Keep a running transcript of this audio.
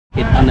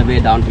on the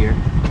way down here.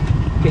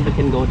 Okay, you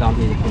can go down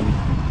here.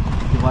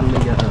 If you want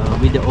make a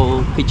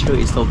video picture,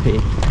 is okay.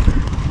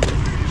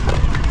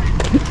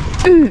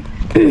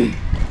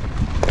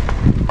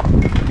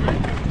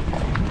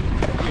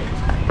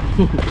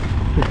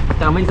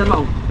 Chào mình dân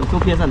mộng, được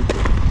xuống kia dần.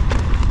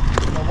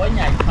 Với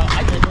nhà thợ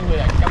ở trên nuôi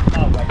là trong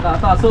tàu vậy.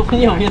 Tao xuống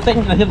nhiều như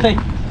tinh là như tinh.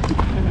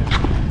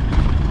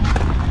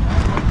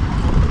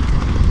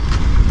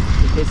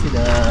 You can see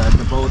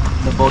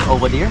the boat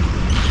over there.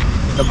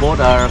 The boat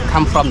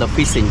come from the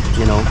fishing,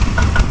 you know.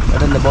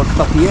 And then the boat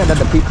stop here, and then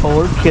the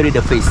people carry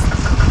the fish.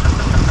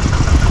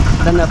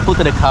 Then put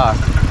to the car.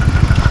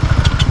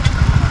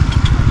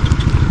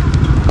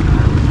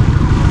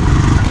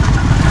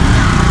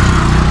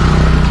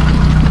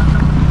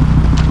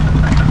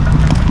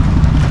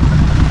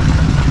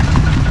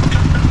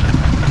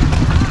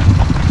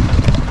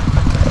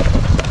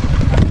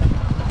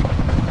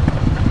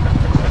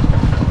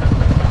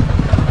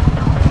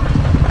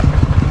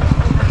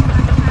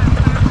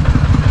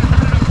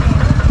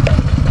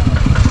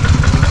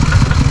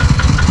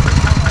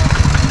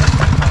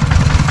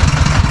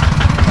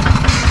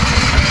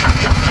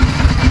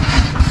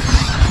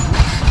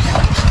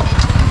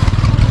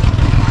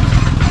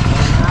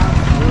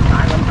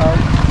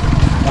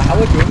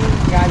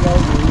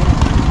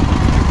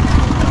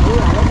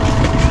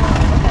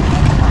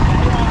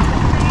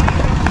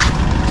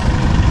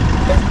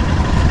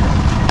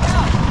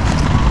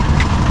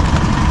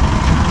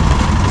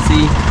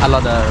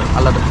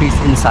 A lot of fish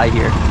inside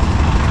here.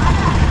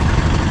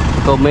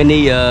 So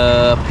many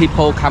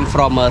people come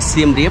from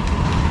Siem Reap,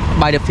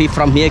 buy the fish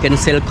from here, can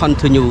sell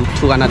continue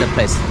to another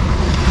place.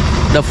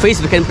 The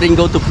fish we can bring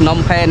go to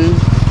Phnom Penh.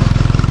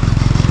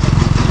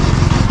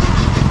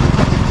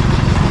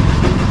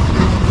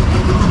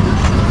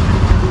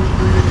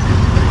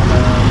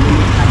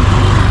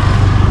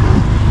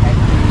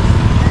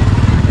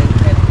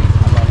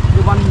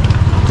 You want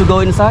to go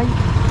inside?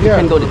 You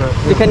can go.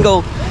 You can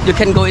go. You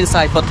can go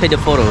inside for take the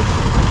photo.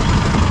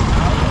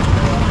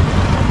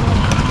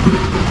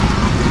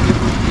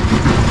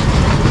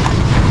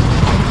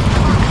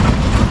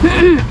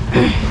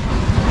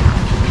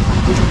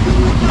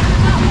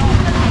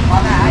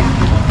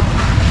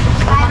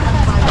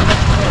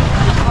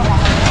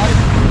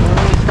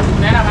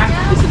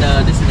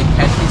 This is the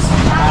catfish.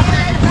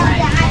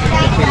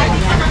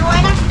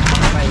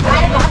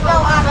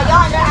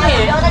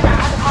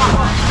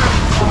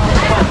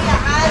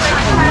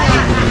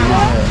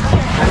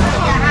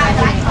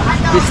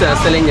 This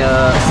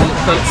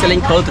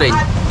selling clothing.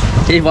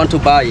 He want to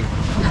buy.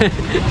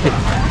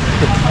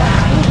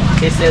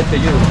 He sell to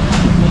you.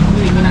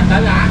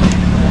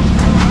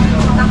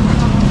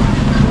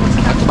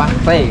 Bắt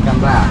phê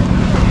camera.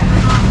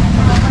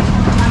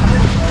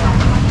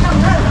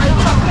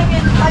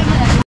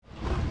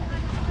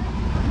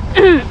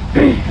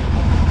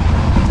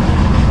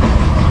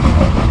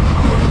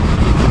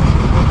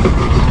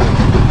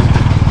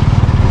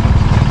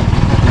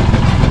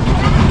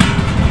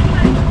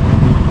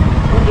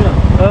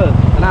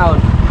 Nào.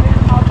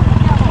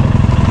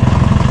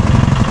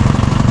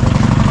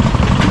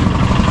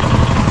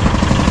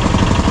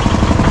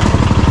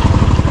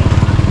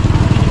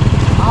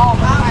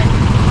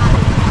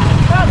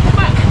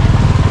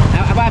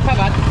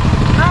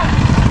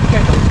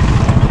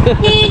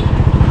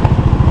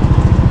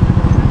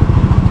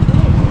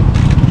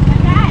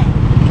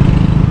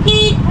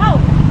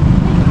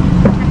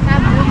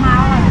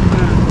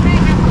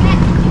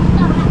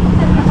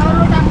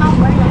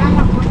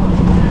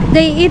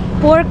 They eat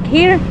pork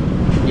here?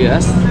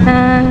 Yes.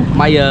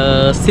 My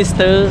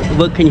sister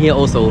working here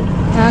also.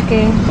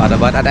 Okay. But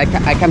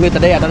I come here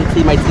today. I don't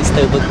see my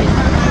sister working.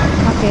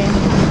 Okay.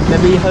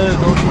 Maybe her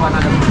go to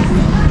another place.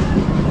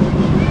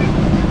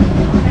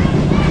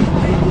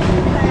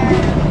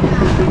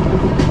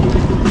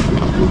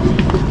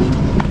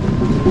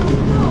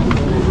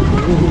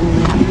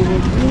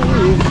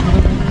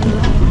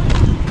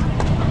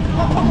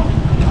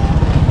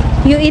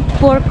 You eat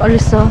pork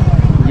also?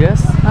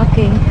 Yes.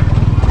 Okay.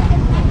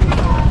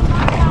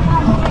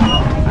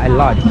 I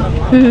like.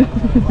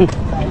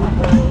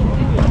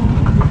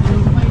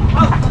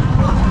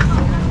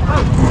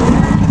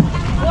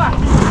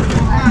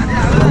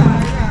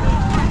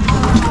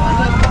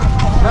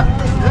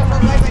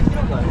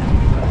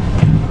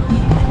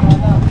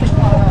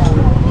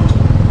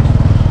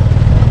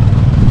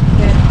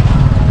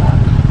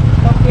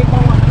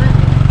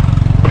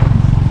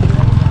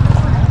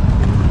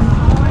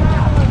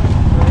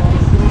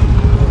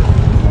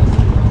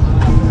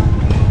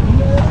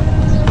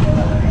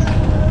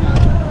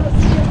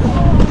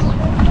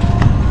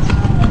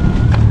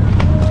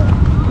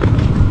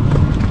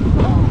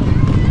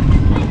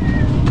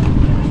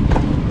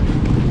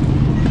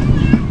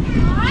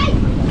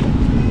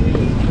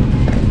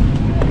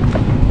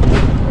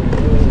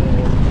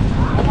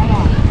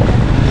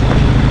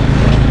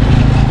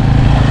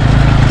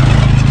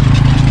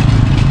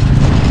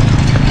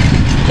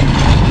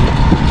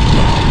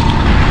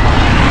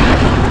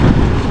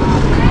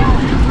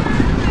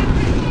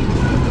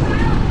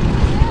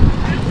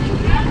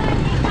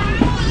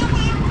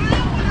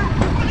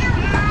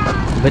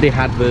 Very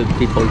hard work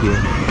people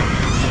here.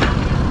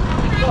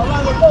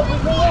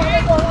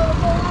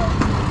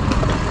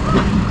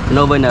 You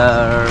know, when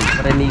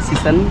rainy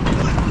season,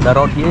 the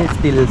road here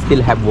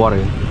still have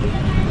water,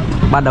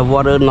 but the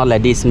water not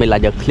like this, made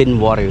like a clean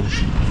water.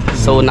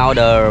 So now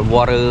the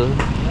water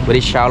very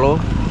shallow,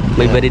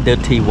 very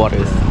dirty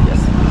waters. Yes,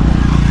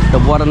 the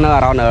water now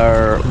around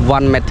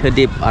 1 meter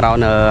deep,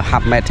 around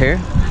half meter.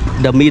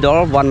 The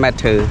middle 1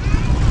 meter.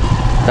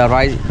 The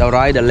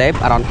right, the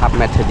left around half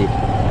meter deep.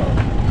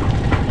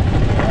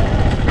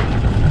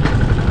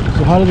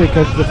 So how do they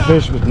catch the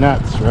fish with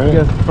nets, right?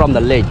 Just from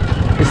the lake.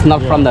 It's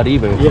not from the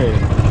river. Yeah, yeah.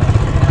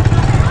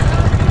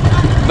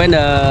 When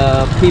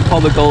people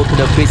will go to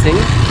the fishing,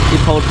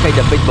 people take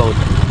the big boat.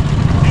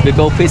 We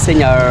go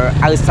fishing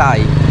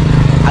outside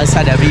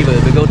the river.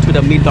 We go to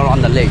the middle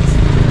on the lake.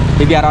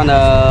 Maybe around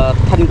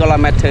 10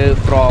 kilometers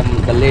from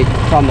the lake,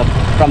 from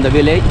the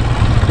village,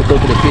 to go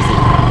to the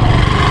fishing.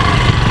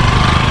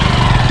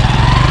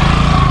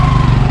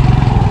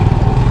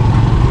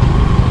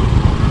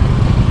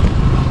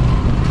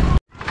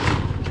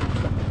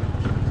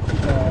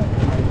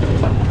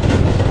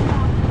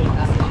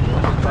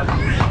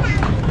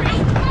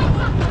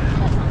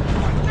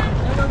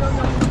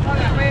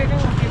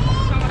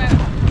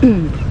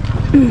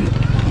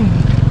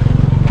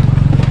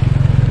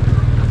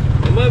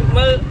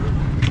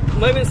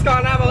 Mới mình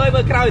score na, bà ơi,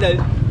 mới cào được.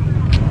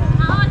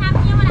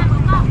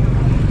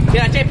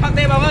 Kìa, chạy phật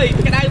đây bà ơi,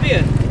 cái đai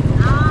bia.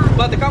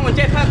 Bà tự con còn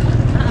chạy phật.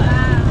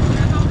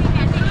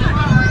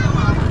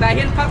 Tại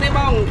hiện phật đây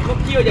bông, một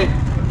chiều vậy.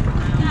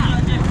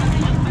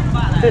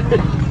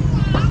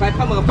 Phải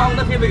không mà bông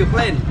đó thì mình được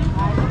lên.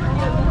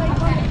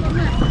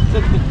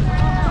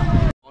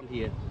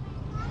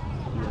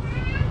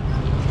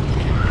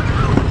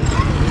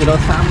 You know,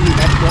 some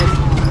that place,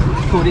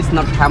 tourists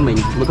not coming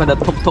because the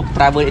tuk-tuk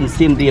travel in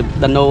Siem Reap,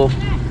 they know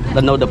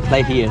the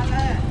place here.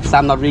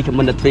 Some not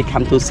recommended to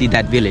come to see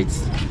that village.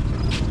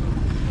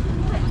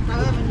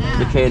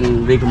 We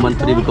can recommend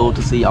to go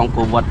to see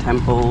Angkor Wat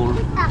Temple,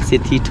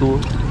 city tour,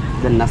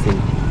 then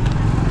nothing.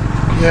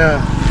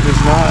 Yeah,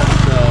 there's not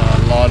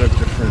a lot of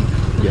different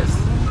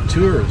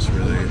tours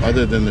really,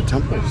 other than the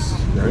temples,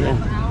 right? Yeah.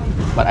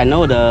 But I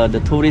know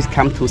the tourists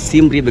come to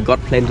Siem Reap, we got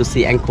planned to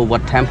see Angkor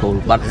Wat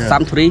Temple, but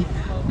some tourists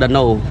don't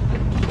know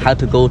how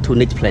to go to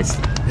next place.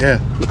 Yeah.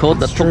 Because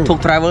the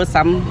tuk-tuk travel,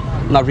 some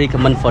not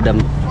recommend for them.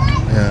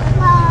 Yeah.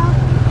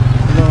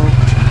 Hello.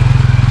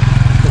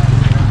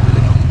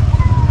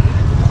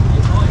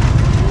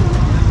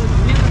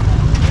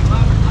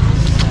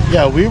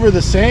 Yeah, we were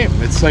the same.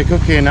 It's like,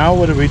 okay, now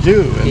what do we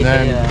do? And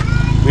then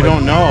we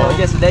don't know.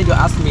 Yesterday you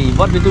asked me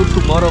what we do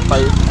tomorrow, but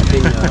I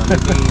think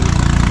maybe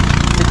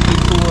city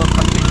tour,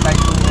 countryside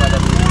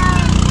tour,